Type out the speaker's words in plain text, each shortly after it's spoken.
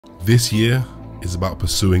This year is about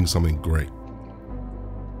pursuing something great.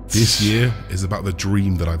 This year is about the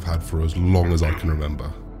dream that I've had for as long as I can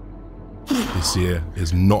remember. This year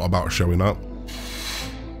is not about showing up.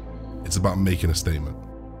 It's about making a statement.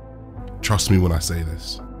 Trust me when I say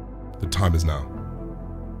this. The time is now.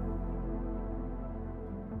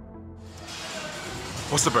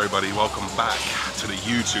 What's up, everybody? Welcome back to the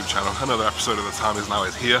YouTube channel. Another episode of The Time Is Now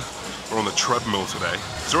is here. We're on the treadmill today.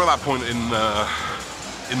 So we're at that point in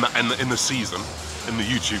the season, in the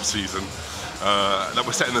YouTube season, that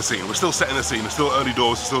we're setting the scene. We're still setting the scene. It's still early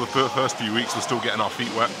doors. It's still the first few weeks. We're still getting our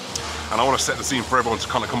feet wet. And I want to set the scene for everyone to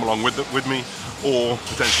kind of come along with me, or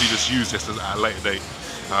potentially just use this at a later date.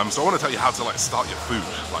 So I want to tell you how to start your food.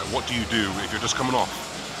 Like, what do you do if you're just coming off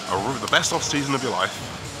the best off season of your life?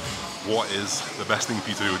 What is the best thing for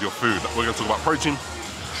you to do with your food? We're going to talk about protein,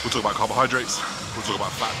 we'll talk about carbohydrates, we'll talk about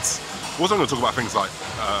fats. We're also going to talk about things like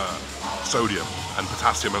sodium and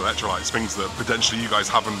potassium and electrolytes, things that potentially you guys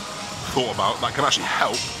haven't thought about that can actually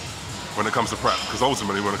help when it comes to prep. Because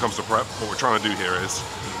ultimately, when it comes to prep, what we're trying to do here is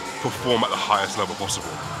perform at the highest level possible.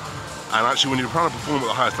 And actually, when you're trying to perform at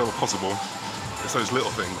the highest level possible, it's those little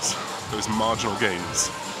things, those marginal gains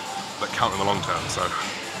that count in the long term. So,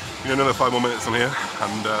 another 5 more minutes on here,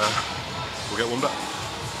 and we'll get warmed up.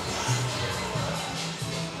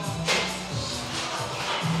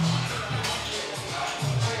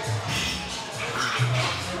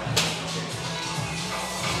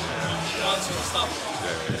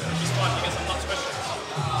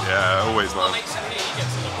 Yeah, always, man.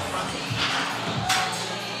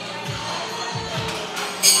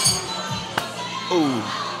 Oh,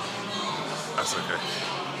 that's okay.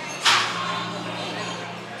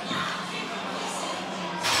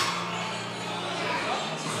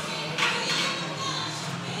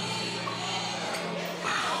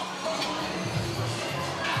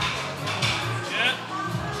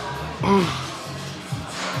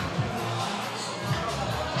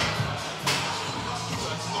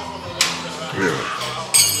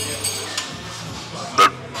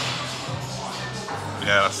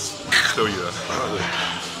 Yeah, that's still you there.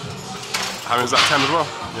 How many is that, 10 as well?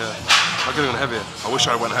 Yeah. I could have gone heavier. I wish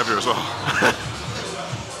I went heavier as well.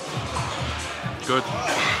 Good.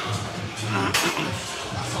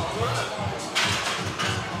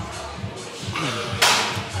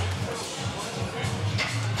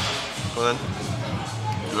 Well then.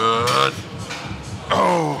 Good.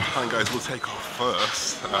 Oh, and guys, we'll take off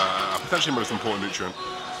first. Potentially most important nutrient.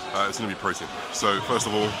 It's going to be protein. So first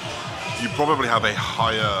of all, you probably have a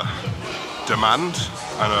higher demand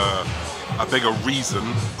and a bigger reason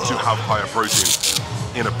to have higher protein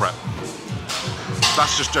in a prep.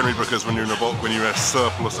 That's just generally because when you're in a bulk, when you're in a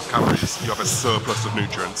surplus of calories, you have a surplus of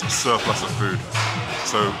nutrients, a surplus of food.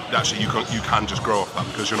 So actually, you can just grow off that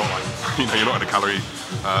because you're not you're not in a calorie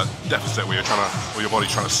deficit where your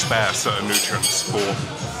body's trying to spare certain nutrients for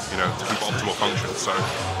to keep optimal function. So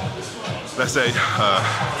let's say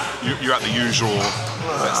you're at the usual,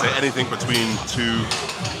 let's say anything between 2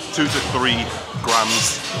 to 3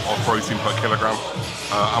 grams of protein per kilogram.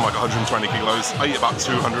 I'm like 120 kilos. I eat about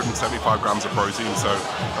 275 grams of protein, so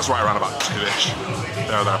that's right around about 2-ish.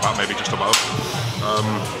 Thereabout, maybe just above.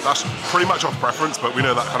 That's pretty much off preference, but we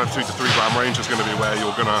know that kind of 2 to 3 gram range is going to be where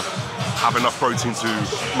you're going to have enough protein to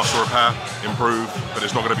muscle repair, improve, but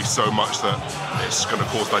it's not going to be so much that it's going to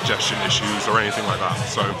cause digestion issues or anything like that.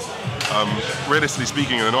 So realistically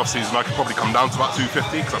speaking, in an off season, I could probably come down to about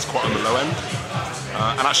 250 because that's quite on the low end.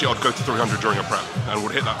 And actually, I'd go to 300 during a prep, and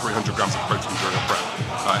would hit that 300 grams of protein during a prep.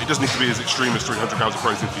 It doesn't need to be as extreme as 300 grams of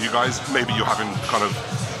protein for you guys. Maybe you're having kind of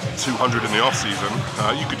 200 in the off season.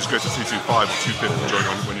 You could just go to 225 or 250 during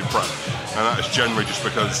when you prep, and that is generally just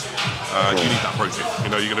because you need that protein.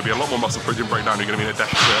 You're going to be a lot more muscle protein breakdown. You're going to be in a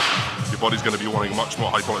deficit. Your body's going to be wanting much more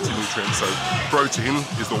high quality nutrients. So protein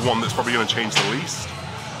is the one that's probably going to change the least.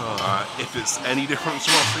 If it's any different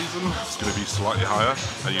from off season, it's going to be slightly higher,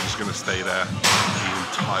 and you're just going to stay there the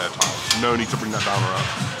entire time. No need to bring that down or up,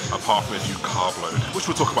 apart from if you carb load, which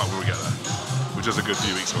we'll talk about when we get there, which is a good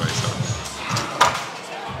few weeks away. So.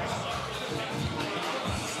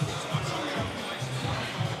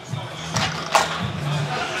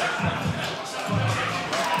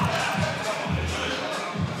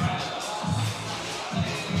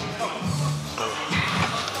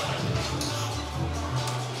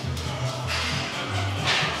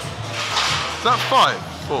 Is that 5?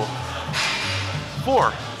 4?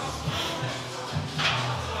 4.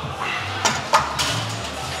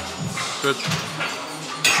 Good.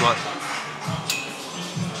 Slight.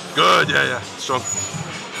 Good, yeah, strong.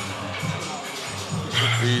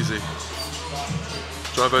 Easy.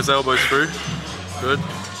 Drive those elbows through. Good.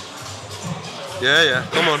 Yeah, yeah,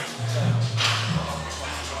 come on.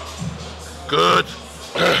 Good.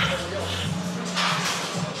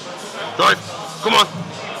 Drive. Come on.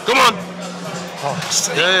 Come on. Oh,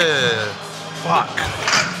 sick. Yeah. Fuck.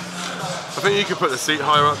 I think you could put the seat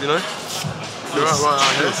higher up, you know? You're right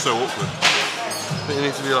out here. Feels so awkward. I think you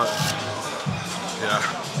need to be like... Yeah,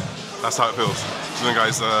 that's how it feels. So then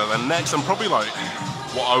guys, the next and probably like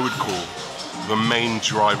what I would call the main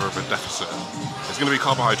driver of a deficit is going to be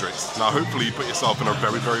carbohydrates. Now hopefully you put yourself in a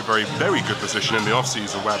very good position in the off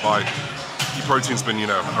season whereby your protein's been, you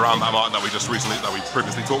know, around that mark that we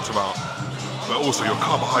previously talked about. But also your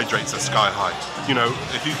carbohydrates are sky high. You know,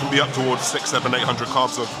 if you can be up towards 600, 700, 800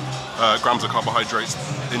 grams of carbohydrates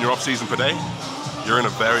in your off season per day, you're in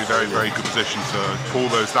a very good position to pull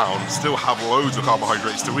those down, still have loads of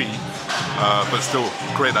carbohydrates to eat, but still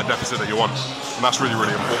create that deficit that you want. And that's really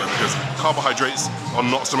important because carbohydrates are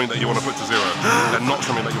not something that you want to put to zero. They're not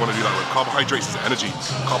something that you want to do that with. Carbohydrates is energy.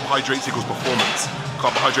 Carbohydrates equals performance.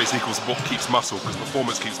 Carbohydrates equals what keeps muscle, because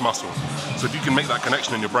performance keeps muscle. So if you can make that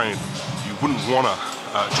connection in your brain, you wouldn't want to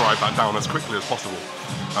drive that down as quickly as possible.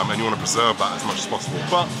 And you want to preserve that as much as possible.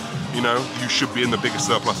 But you know, you should be in the biggest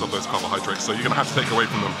surplus of those carbohydrates, so you're going to have to take away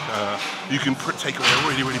from them. You can take away a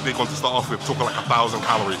really big one to start off with, talking like 1,000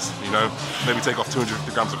 calories, you know, maybe take off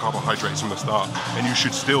 250 grams of carbohydrates from the start, and you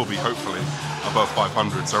should still be, hopefully, above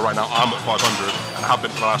 500. So right now I'm at 500, and have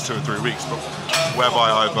been for the last 2 or 3 weeks, but whereby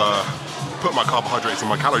I've put my carbohydrates and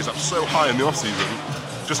my calories up so high in the off season,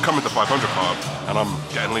 just coming to 500 carb, and I'm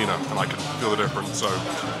getting leaner, and I can feel the difference. So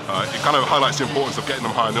it kind of highlights the importance of getting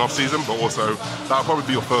them high in the off season, but also that'll probably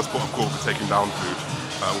be your first port of call for taking down food,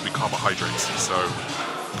 will be carbohydrates. So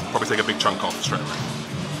probably take a big chunk off straight away.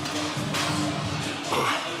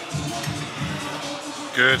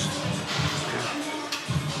 Good.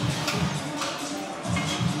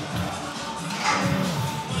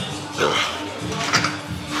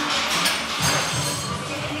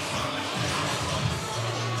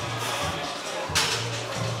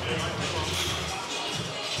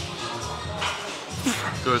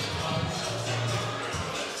 Good.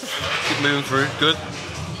 Keep moving through. Good.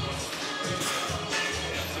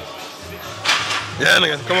 Yeah, and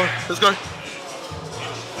again. Come on. Let's go.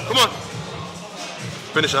 Come on.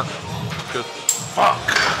 Finish that. Good.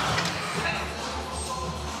 Fuck.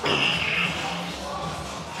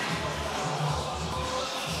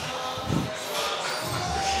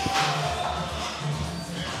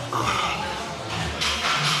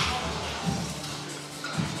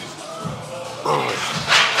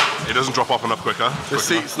 It doesn't drop off enough quicker. The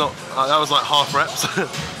seat's not, that was like half reps.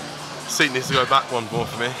 Seat needs to go back one more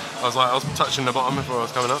for me. I was touching the bottom before I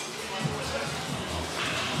was coming up.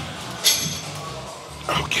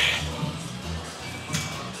 Okay.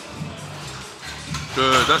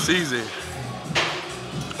 Good, that's easy.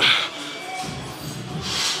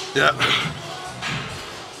 Yeah.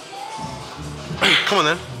 Come on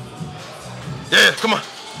then. Yeah, come on.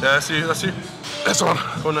 Yeah, that's you, that's you. That's on.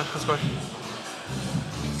 Come on then, let's go.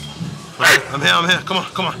 I'm here, come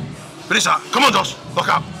on. Finish that. Come on, Josh. Lock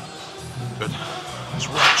up. Good. It's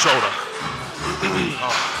right shoulder.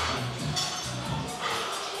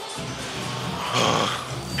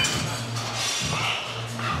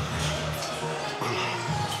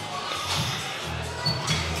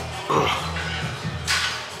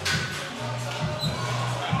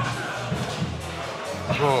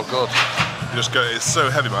 Oh God. You just go, it's so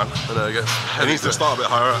heavy, man. I know, it gets heavy. It needs to start a bit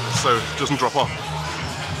higher so it doesn't drop off.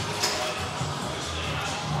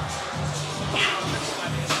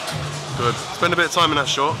 Good. Spend a bit of time in that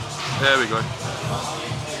short. There we go.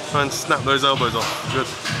 Try and snap those elbows off. Good.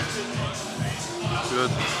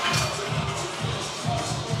 Good.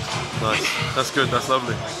 Nice. That's good. That's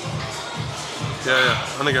lovely.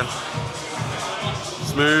 Yeah. And again.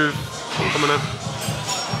 Smooth. Come on in.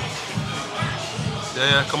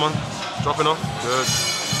 Yeah. Come on. Dropping off. Good.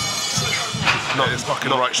 It's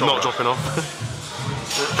fucking right shoulder. Not dropping off.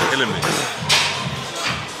 Killing me.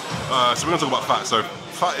 So we're going to talk about fat. So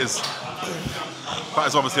fat is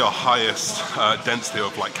obviously our highest density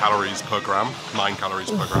of like calories per gram, 9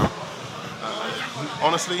 calories per gram.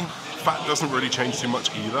 Honestly, fat doesn't really change too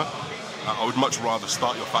much either. I would much rather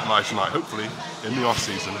start your fat nice and high, hopefully in the off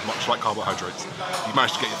season, much like carbohydrates. You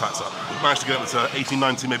manage to get your fats up. You manage to get up to 80,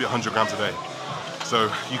 90, maybe 100 grams a day.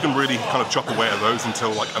 So you can really kind of chop away at those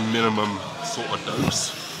until like a minimum sort of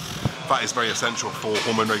dose. Fat is very essential for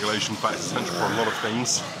hormone regulation. Fat is essential for a lot of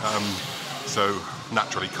things. So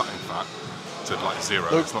naturally cutting fat to like 0,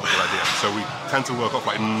 it's not a good idea. So we tend to work off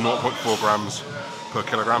like 0.4 grams per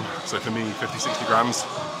kilogram. So for me, 50, 60 grams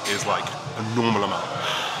is like a normal amount.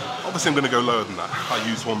 obviously I'm going to go lower than that. I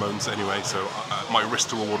use hormones anyway, so my risk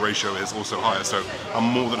to reward ratio is also higher, so I'm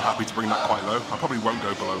more than happy to bring that quite low. I probably won't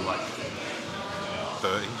go below like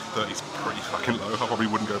 30. 30 is pretty fucking low. I probably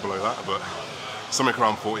wouldn't go below that, but something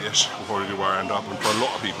around 40-ish will probably be where I end up, and for a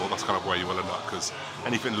lot of people that's kind of where you will end up, because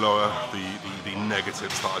anything lower, the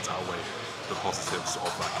negatives start to outweigh the positives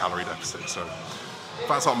of that calorie deficit. So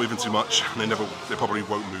fats aren't moving too much, and they probably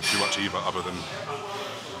won't move too much either, other than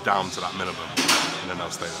down to that minimum, and then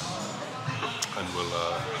they'll stay there. And we'll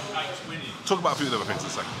talk about a few other things in a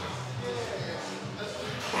second.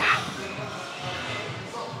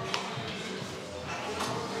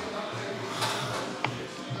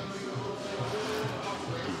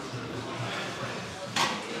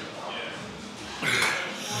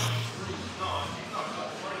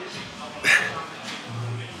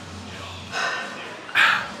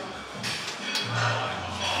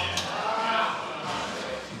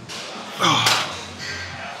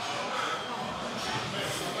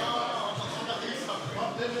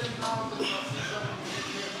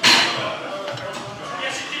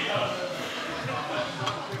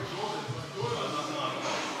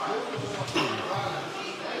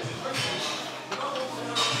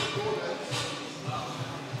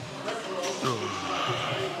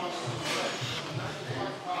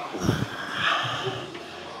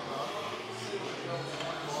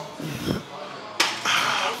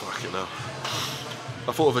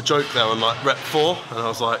 I thought of a joke there on like rep 4, and I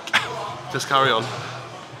was like, just carry on.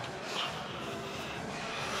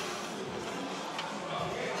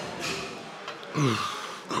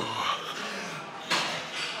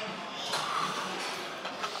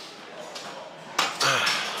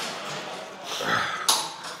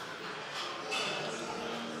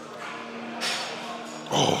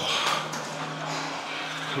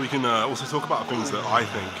 We can also talk about things that I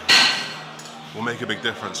think will make a big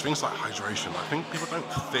difference. Things like hydration. I think people don't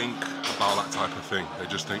think about that type of thing. They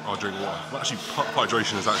just think, oh, drink water. Well, actually,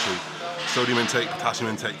 hydration is actually sodium intake, potassium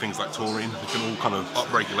intake, things like taurine. They can all kind of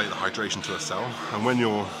upregulate the hydration to a cell. And when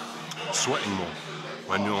you're sweating more,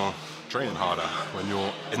 when you're training harder, when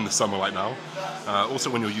you're in the summer like now, also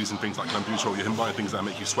when you're using things like kombucha or you're buying things that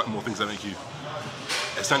make you sweat more, things that make you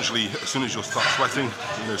essentially, as soon as you start sweating,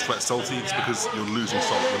 sweat salty, it's because you're losing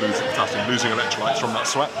salt, you're losing potassium, losing electrolytes from that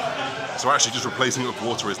sweat. So actually just replacing it with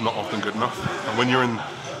water is not often good enough. And when you're in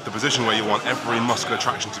the position where you want every muscular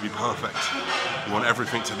traction to be perfect, you want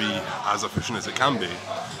everything to be as efficient as it can be,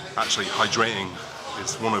 actually hydrating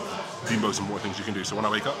is one of the most important things you can do. So when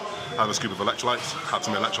I wake up, I have a scoop of electrolytes, have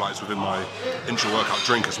some electrolytes within my intra-workout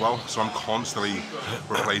drink as well, so I'm constantly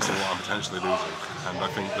replacing what I'm potentially losing. And I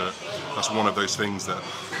think that that's one of those things that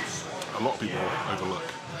a lot of people overlook.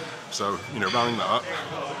 So, rounding that up,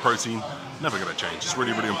 protein, never going to change. It's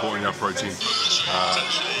really, really important you have protein.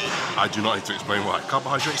 I do not need to explain why.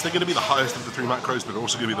 Carbohydrates, they're going to be the highest of the 3 macros, but they're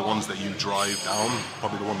also going to be the ones that you drive down,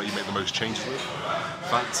 probably the one that you make the most changes with.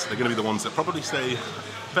 Fats, they're going to be the ones that probably stay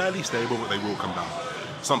fairly stable, but they will come down.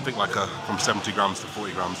 Something like from 70 grams to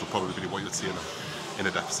 40 grams will probably be what you'd see in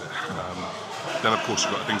a deficit. Then, of course,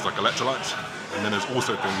 you've got things like electrolytes, and then there's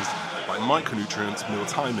also things like micronutrients, meal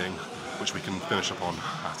timing, which we can finish up on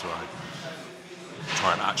after I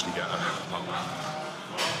try and actually get a pump.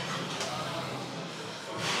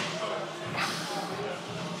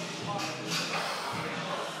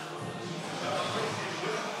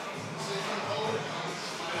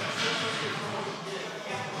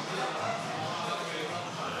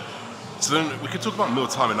 So then we could talk about meal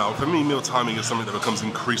timing now. For me, meal timing is something that becomes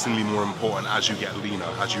increasingly more important as you get leaner,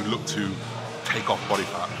 as you look to take off body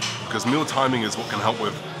fat. Because meal timing is what can help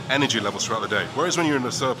with energy levels throughout the day. Whereas when you're in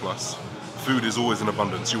a surplus, food is always in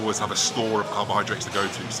abundance. You always have a store of carbohydrates to go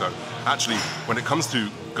to. So actually, when it comes to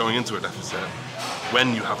going into a deficit,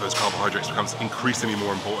 when you have those carbohydrates, it becomes increasingly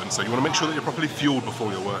more important. So you want to make sure that you're properly fueled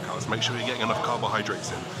before your workouts. Make sure you're getting enough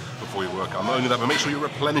carbohydrates in before your workout. Not only that, but make sure you're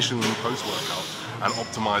replenishing them post-workout and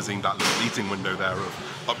optimizing that little eating window there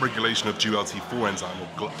of upregulation of GLT4 enzyme, or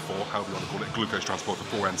GLUT4, however you want to call it, glucose transporter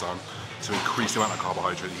 4 enzyme, to increase the amount of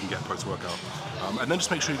carbohydrate you can get post-workout. And then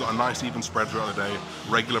just make sure you've got a nice even spread throughout the day,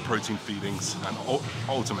 regular protein feedings, and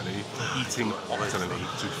ultimately eating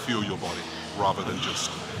optimally to fuel your body rather than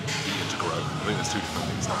just eating to grow. I think there's two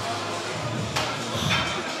different things there.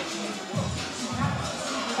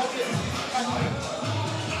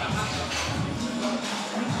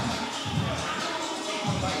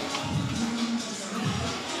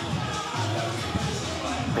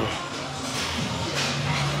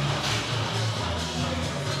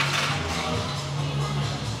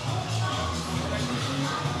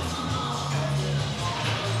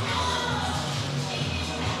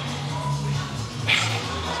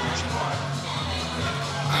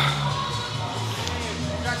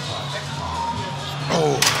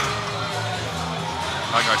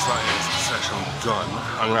 guys, that is session done.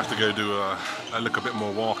 I'm gonna have to go do a bit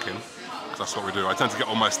more walking, because that's what we do. I tend to get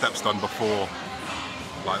all my steps done before,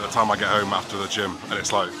 like, the time I get home after the gym, and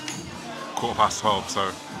it's like 12:15,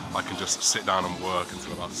 so I can just sit down and work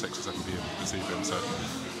until about 6 or 7 p.m. this evening. So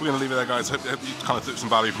we're gonna leave it there, guys. Hope you kind of took some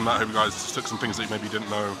value from that. Hope you guys took some things that you maybe didn't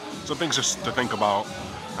know, some things just to think about,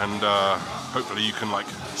 and hopefully you can like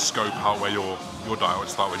scope out where your diet would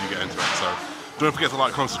start when you get into it. So don't forget to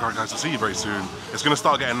like, comment, subscribe, guys. I'll see you very soon. It's gonna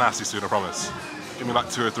start getting nasty soon, I promise. Give me like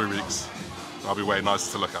 2 or 3 weeks. I'll be way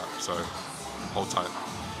nicer to look at. So hold tight.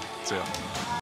 See ya.